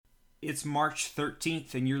It's March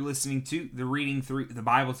 13th, and you're listening to the Reading Through the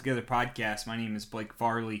Bible Together podcast. My name is Blake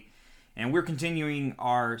Farley, and we're continuing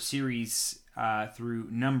our series through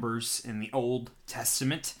Numbers in the Old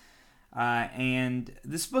Testament. And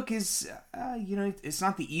this book is, it's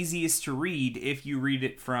not the easiest to read if you read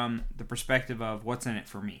it from the perspective of what's in it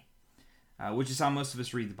for me, which is how most of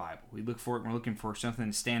us read the Bible. We look for it, we're looking for something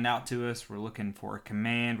to stand out to us, we're looking for a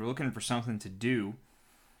command, we're looking for something to do.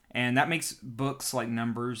 And that makes books like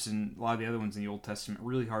Numbers and a lot of the other ones in the Old Testament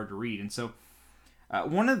really hard to read. And so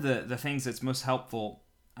one of the things that's most helpful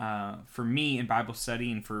for me in Bible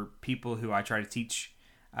study and for people who I try to teach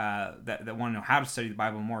that want to know how to study the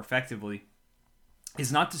Bible more effectively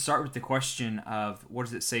is not to start with the question of what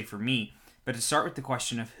does it say for me, but to start with the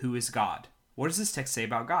question of who is God? What does this text say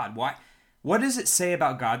about God? What does it say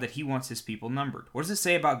about God that he wants his people numbered? What does it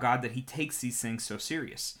say about God that he takes these things so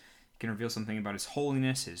serious? Can reveal something about his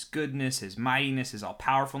holiness, his goodness, his mightiness, his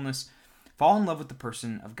all-powerfulness. Fall in love with the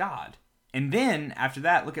person of God. And then, after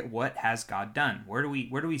that, look at what has God done. Where do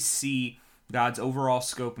we see God's overall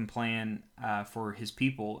scope and plan for his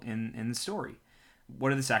people in the story? What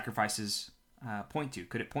do the sacrifices point to?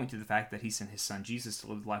 Could it point to the fact that he sent his son Jesus to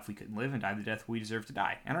live the life we couldn't live and die the death we deserve to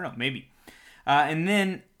die? I don't know, maybe. And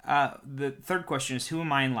then the third question is, who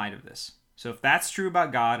am I in light of this? So if that's true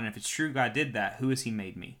about God, and if it's true God did that, who has he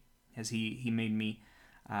made me? Has he made me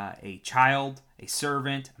a child, a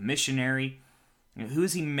servant, a missionary? Who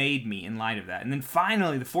has he made me in light of that? And then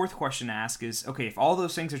finally, the fourth question to ask is, okay, if all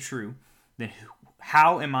those things are true, then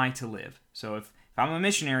how am I to live? So if I'm a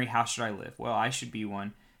missionary, how should I live? Well, I should be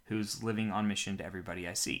one who's living on mission to everybody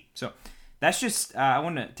I see. So that's just, I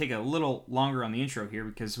want to take a little longer on the intro here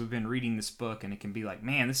because we've been reading this book and it can be like,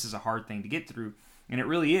 man, this is a hard thing to get through. And it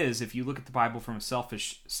really is if you look at the Bible from a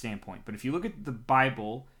selfish standpoint. But if you look at the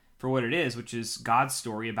Bible for what it is, which is God's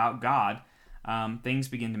story about God, things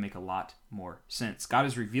begin to make a lot more sense. God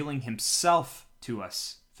is revealing himself to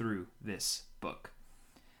us through this book.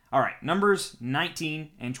 All right, Numbers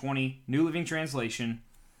 19 and 20, New Living Translation,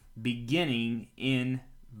 beginning in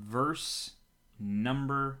verse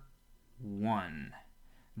number 1.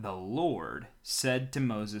 The Lord said to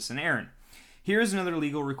Moses and Aaron, "Here is another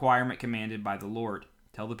legal requirement commanded by the Lord.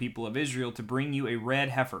 Tell the people of Israel to bring you a red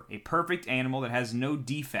heifer, a perfect animal that has no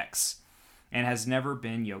defects and has never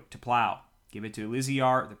been yoked to plow. Give it to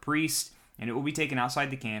Eleazar the priest, and it will be taken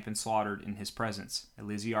outside the camp and slaughtered in his presence.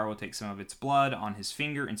 Eleazar will take some of its blood on his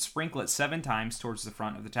finger and sprinkle it 7 times towards the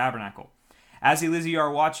front of the tabernacle. As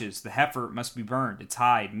Eleazar watches, the heifer must be burned, its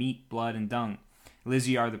hide, meat, blood, and dung.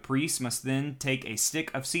 Eleazar the priest must then take a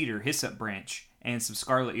stick of cedar, hyssop branch, and some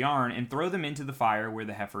scarlet yarn and throw them into the fire where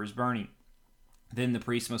the heifer is burning. Then the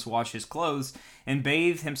priest must wash his clothes and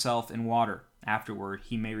bathe himself in water. Afterward,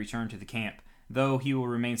 he may return to the camp, though he will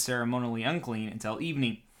remain ceremonially unclean until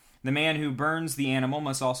evening. The man who burns the animal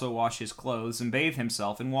must also wash his clothes and bathe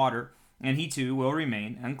himself in water, and he too will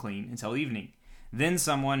remain unclean until evening. Then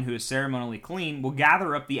someone who is ceremonially clean will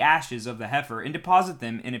gather up the ashes of the heifer and deposit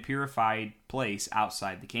them in a purified place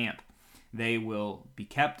outside the camp. They will be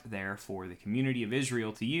kept there for the community of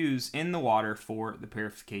Israel to use in the water for the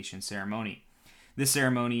purification ceremony. This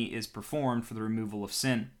ceremony is performed for the removal of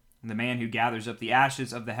sin. The man who gathers up the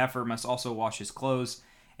ashes of the heifer must also wash his clothes,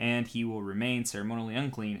 and he will remain ceremonially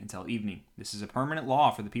unclean until evening. This is a permanent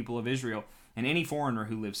law for the people of Israel and any foreigner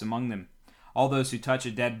who lives among them. All those who touch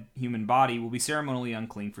a dead human body will be ceremonially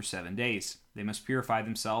unclean for 7 days. They must purify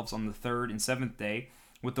themselves on the 3rd and 7th day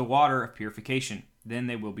with the water of purification. Then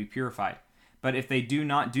they will be purified. But if they do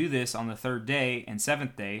not do this on the 3rd day and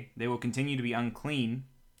 7th day, they will continue to be unclean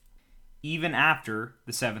even after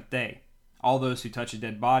the 7th day. All those who touch a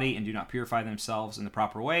dead body and do not purify themselves in the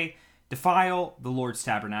proper way defile the Lord's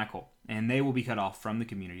tabernacle, and they will be cut off from the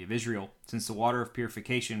community of Israel. Since the water of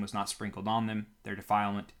purification was not sprinkled on them, their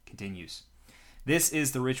defilement continues. This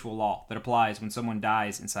is the ritual law that applies when someone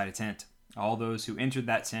dies inside a tent. All those who entered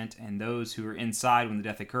that tent and those who were inside when the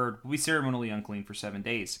death occurred will be ceremonially unclean for 7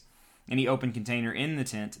 days. Any open container in the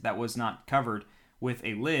tent that was not covered with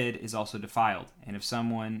a lid is also defiled. And if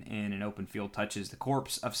someone in an open field touches the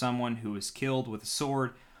corpse of someone who was killed with a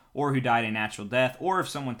sword or who died a natural death, or if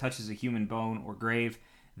someone touches a human bone or grave,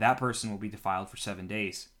 that person will be defiled for 7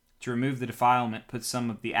 days. To remove the defilement, put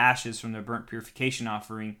some of the ashes from their burnt purification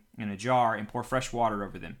offering in a jar and pour fresh water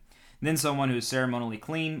over them. Then someone who is ceremonially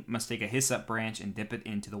clean must take a hyssop branch and dip it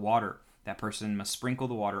into the water. That person must sprinkle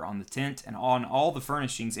the water on the tent and on all the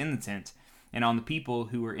furnishings in the tent and on the people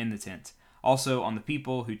who were in the tent. Also on the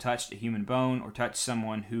people who touched a human bone or touched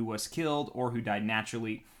someone who was killed or who died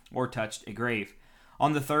naturally or touched a grave.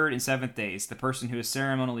 On the 3rd and 7th days, the person who is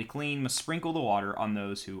ceremonially clean must sprinkle the water on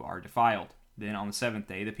those who are defiled. Then on the seventh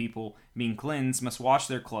day, the people, being cleansed, must wash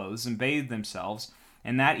their clothes and bathe themselves,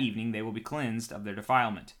 and that evening they will be cleansed of their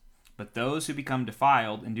defilement. But those who become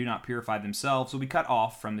defiled and do not purify themselves will be cut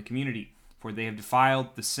off from the community, for they have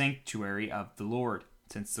defiled the sanctuary of the Lord.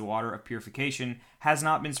 Since the water of purification has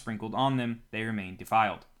not been sprinkled on them, they remain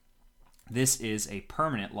defiled. This is a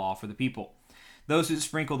permanent law for the people. Those who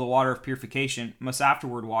sprinkle the water of purification must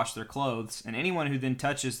afterward wash their clothes, and anyone who then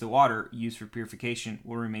touches the water used for purification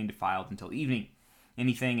will remain defiled until evening.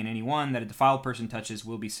 Anything and anyone that a defiled person touches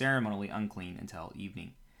will be ceremonially unclean until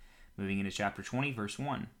evening. Moving into chapter 20, verse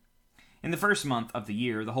 1. In the first month of the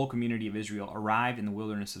year, the whole community of Israel arrived in the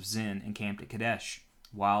wilderness of Zin and camped at Kadesh.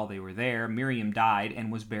 While they were there, Miriam died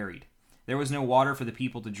and was buried. There was no water for the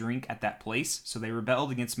people to drink at that place, so they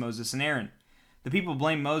rebelled against Moses and Aaron. The people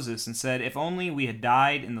blamed Moses and said, "If only we had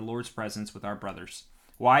died in the Lord's presence with our brothers.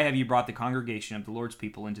 Why have you brought the congregation of the Lord's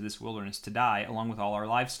people into this wilderness to die, along with all our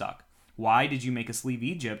livestock? Why did you make us leave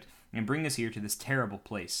Egypt and bring us here to this terrible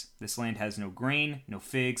place? This land has no grain, no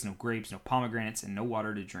figs, no grapes, no pomegranates, and no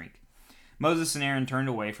water to drink." Moses and Aaron turned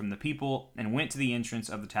away from the people and went to the entrance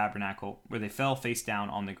of the tabernacle, where they fell face down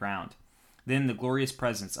on the ground. Then the glorious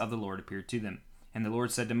presence of the Lord appeared to them. And the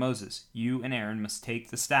Lord said to Moses, "You and Aaron must take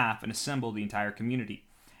the staff and assemble the entire community.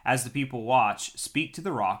 As the people watch, speak to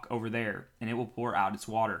the rock over there, and it will pour out its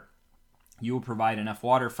water. You will provide enough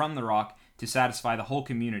water from the rock to satisfy the whole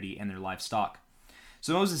community and their livestock."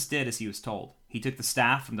 So Moses did as he was told. He took the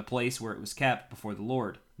staff from the place where it was kept before the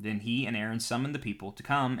Lord. Then he and Aaron summoned the people to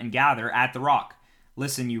come and gather at the rock.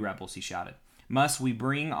 "Listen, you rebels," he shouted. "Must we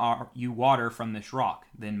bring you water from this rock?"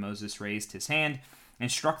 Then Moses raised his hand and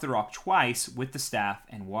struck the rock twice with the staff,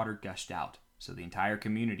 and water gushed out. So the entire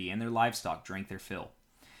community and their livestock drank their fill.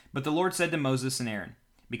 But the Lord said to Moses and Aaron,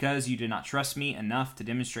 "Because you did not trust me enough to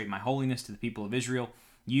demonstrate my holiness to the people of Israel,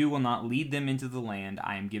 you will not lead them into the land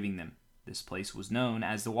I am giving them." This place was known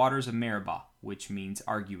as the waters of Meribah, which means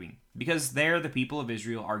arguing, because there the people of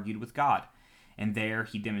Israel argued with God, and there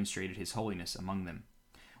he demonstrated his holiness among them.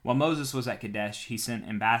 While Moses was at Kadesh, he sent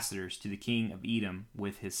ambassadors to the king of Edom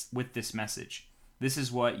with this message: "This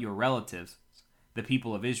is what your relatives, the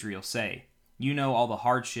people of Israel, say. You know all the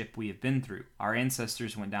hardship we have been through. Our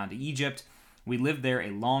ancestors went down to Egypt. We lived there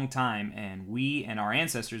a long time, and we and our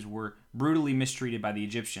ancestors were brutally mistreated by the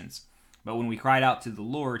Egyptians. But when we cried out to the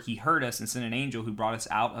Lord, he heard us and sent an angel who brought us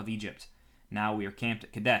out of Egypt. Now we are camped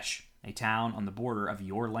at Kadesh, a town on the border of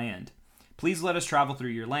your land. Please let us travel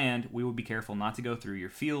through your land. We will be careful not to go through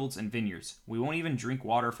your fields and vineyards. We won't even drink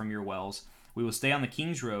water from your wells. We will stay on the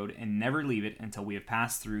king's road and never leave it until we have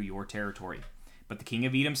passed through your territory." But the king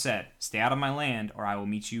of Edom said, "Stay out of my land, or I will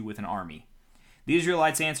meet you with an army." The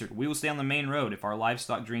Israelites answered, "We will stay on the main road. If our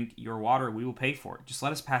livestock drink your water, we will pay for it. Just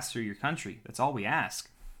let us pass through your country. That's all we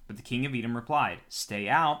ask." But the king of Edom replied, "Stay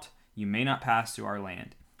out. You may not pass through our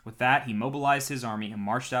land." With that, he mobilized his army and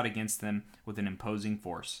marched out against them with an imposing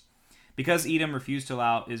force. Because Edom refused to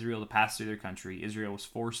allow Israel to pass through their country, Israel was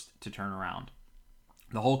forced to turn around.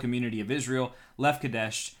 The whole community of Israel left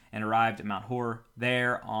Kadesh and arrived at Mount Hor,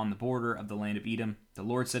 there on the border of the land of Edom. The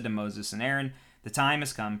Lord said to Moses and Aaron, "The time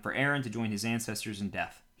has come for Aaron to join his ancestors in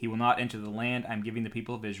death. He will not enter the land I am giving the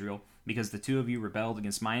people of Israel, because the two of you rebelled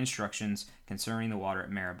against my instructions concerning the water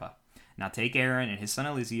at Meribah. Now take Aaron and his son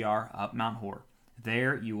Eleazar up Mount Hor.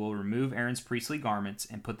 There you will remove Aaron's priestly garments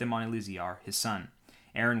and put them on Eleazar, his son.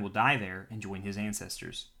 Aaron will die there and join his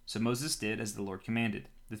ancestors." So Moses did as the Lord commanded.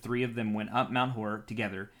 The three of them went up Mount Hor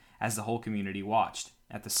together as the whole community watched.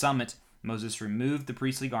 At the summit, Moses removed the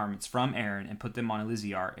priestly garments from Aaron and put them on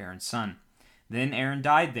Eleazar, Aaron's son. Then Aaron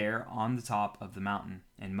died there on the top of the mountain,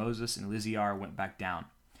 and Moses and Eleazar went back down.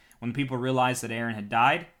 When the people realized that Aaron had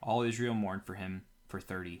died, all Israel mourned for him for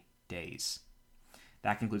 30 days.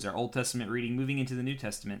 That concludes our Old Testament reading. Moving into the New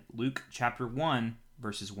Testament, Luke chapter 1,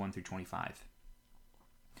 verses 1 through 25.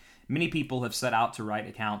 Many people have set out to write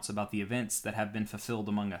accounts about the events that have been fulfilled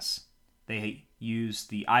among us. They use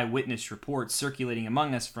the eyewitness reports circulating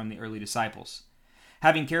among us from the early disciples.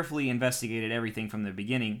 Having carefully investigated everything from the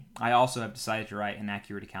beginning, I also have decided to write an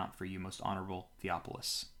accurate account for you, most honorable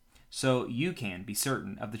Theophilus, so you can be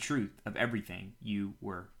certain of the truth of everything you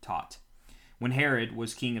were taught. When Herod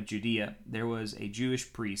was king of Judea, there was a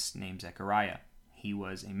Jewish priest named Zechariah. He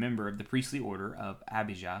was a member of the priestly order of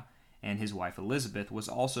Abijah, and his wife Elizabeth was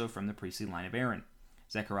also from the priestly line of Aaron.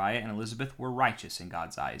 Zechariah and Elizabeth were righteous in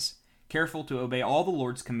God's eyes, careful to obey all the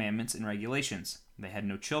Lord's commandments and regulations. They had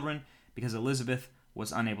no children because Elizabeth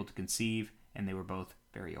was unable to conceive, and they were both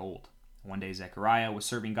very old. One day Zechariah was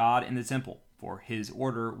serving God in the temple, for his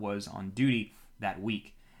order was on duty that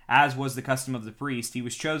week. As was the custom of the priest, he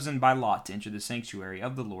was chosen by lot to enter the sanctuary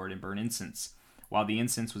of the Lord and burn incense. While the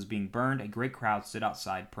incense was being burned, a great crowd stood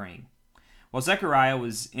outside praying. While Zechariah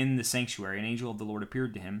was in the sanctuary, an angel of the Lord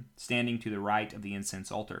appeared to him, standing to the right of the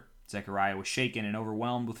incense altar. Zechariah was shaken and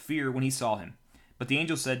overwhelmed with fear when he saw him. But the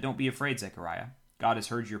angel said, "Don't be afraid, Zechariah. God has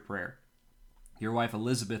heard your prayer. Your wife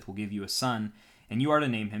Elizabeth will give you a son, and you are to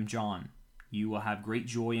name him John. You will have great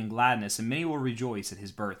joy and gladness, and many will rejoice at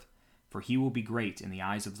his birth, for he will be great in the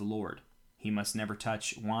eyes of the Lord. He must never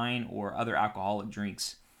touch wine or other alcoholic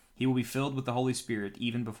drinks. He will be filled with the Holy Spirit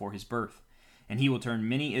even before his birth, and he will turn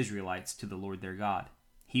many Israelites to the Lord their God.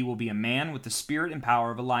 He will be a man with the spirit and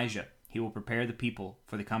power of Elijah. He will prepare the people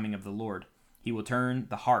for the coming of the Lord. He will turn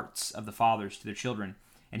the hearts of the fathers to their children,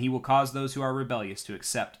 and he will cause those who are rebellious to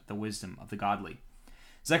accept the wisdom of the godly."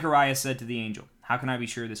 Zechariah said to the angel, "How can I be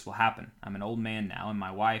sure this will happen? I'm an old man now, and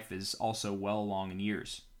my wife is also well along in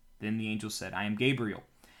years." Then the angel said, "I am Gabriel.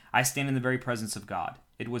 I stand in the very presence of God.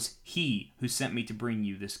 It was he who sent me to bring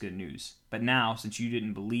you this good news. But now, since you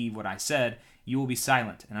didn't believe what I said, you will be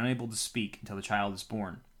silent and unable to speak until the child is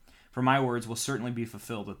born. For my words will certainly be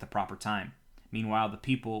fulfilled at the proper time." Meanwhile, the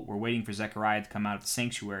people were waiting for Zechariah to come out of the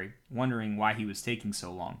sanctuary, wondering why he was taking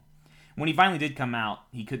so long. When he finally did come out,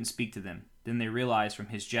 he couldn't speak to them. Then they realized from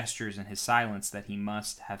his gestures and his silence that he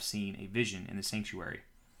must have seen a vision in the sanctuary.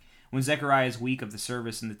 When Zechariah's week of the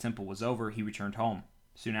service in the temple was over, he returned home.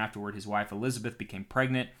 Soon afterward, his wife Elizabeth became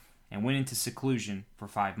pregnant and went into seclusion for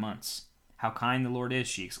 5 months. "How kind the Lord is,"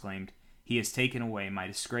 she exclaimed. "He has taken away my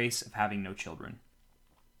disgrace of having no children."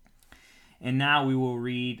 And now we will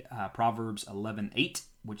read Proverbs 11:8,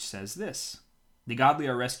 which says this: "The godly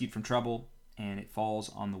are rescued from trouble, and it falls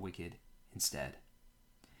on the wicked instead."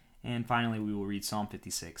 And finally, we will read Psalm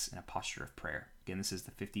 56 in a posture of prayer. Again, this is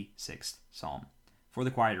the 56th Psalm. For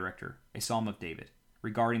the choir director, a psalm of David,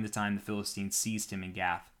 regarding the time the Philistines seized him in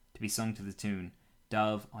Gath, to be sung to the tune,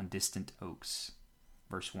 "Dove on Distant Oaks."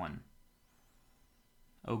 Verse 1.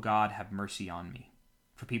 "O God, have mercy on me,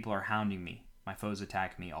 for people are hounding me. My foes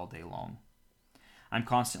attack me all day long. I'm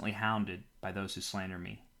constantly hounded by those who slander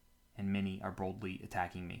me, and many are boldly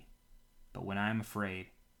attacking me. But when I am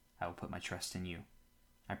afraid, I will put my trust in you.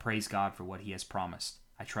 I praise God for what he has promised.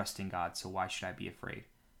 I trust in God, so why should I be afraid?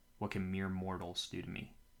 What can mere mortals do to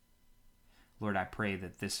me?" Lord, I pray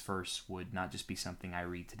that this verse would not just be something I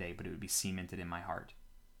read today, but it would be cemented in my heart.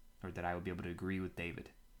 Lord, that I would be able to agree with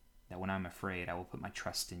David, that when I'm afraid, I will put my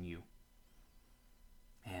trust in you.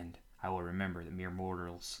 And I will remember that mere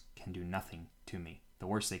mortals can do nothing to me. The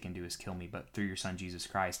worst they can do is kill me, but through your Son, Jesus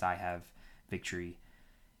Christ, I have victory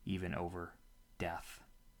even over death.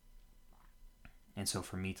 And so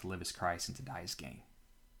for me to live is Christ and to die is gain.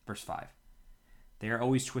 Verse 5. "They are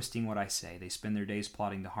always twisting what I say. They spend their days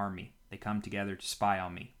plotting to harm me. They come together to spy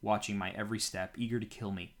on me, watching my every step, eager to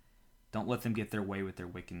kill me. Don't let them get their way with their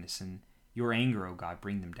wickedness. In your anger, O God,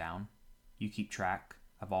 bring them down. You keep track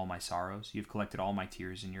of all my sorrows. You have collected all my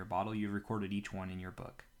tears in your bottle. You have recorded each one in your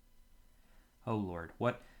book." Oh Lord,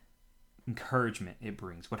 what encouragement it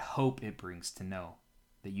brings, what hope it brings to know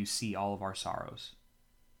that you see all of our sorrows.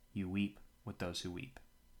 You weep with those who weep.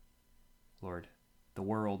 Lord, the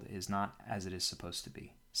world is not as it is supposed to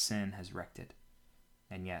be. Sin has wrecked it.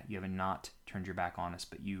 And yet you have not turned your back on us,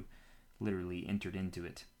 but you literally entered into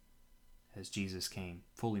it as Jesus came,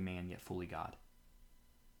 fully man yet fully God.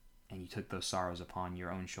 And you took those sorrows upon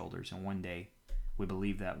your own shoulders. And one day, we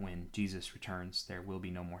believe that when Jesus returns, there will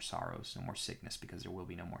be no more sorrows, no more sickness, because there will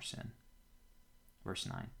be no more sin. Verse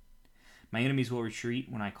 9. "My enemies will retreat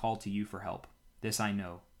when I call to you for help. This I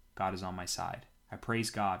know, God is on my side. I praise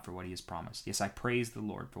God for what he has promised. Yes, I praise the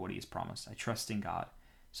Lord for what he has promised. I trust in God,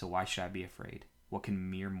 so why should I be afraid? What can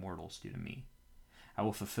mere mortals do to me? I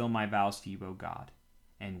will fulfill my vows to you, O God,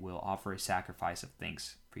 and will offer a sacrifice of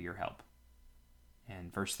thanks for your help."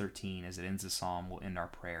 And verse 13, as it ends the psalm, will end our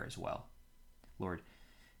prayer as well. Lord,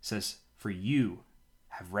 says, "For you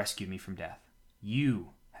have rescued me from death.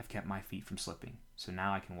 You have kept my feet from slipping. So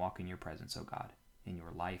now I can walk in your presence, O God, in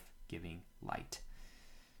your life-giving light."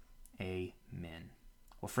 Amen.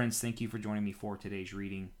 Well, friends, thank you for joining me for today's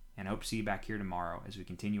reading, and I hope to see you back here tomorrow as we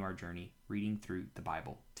continue our journey reading through the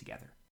Bible together.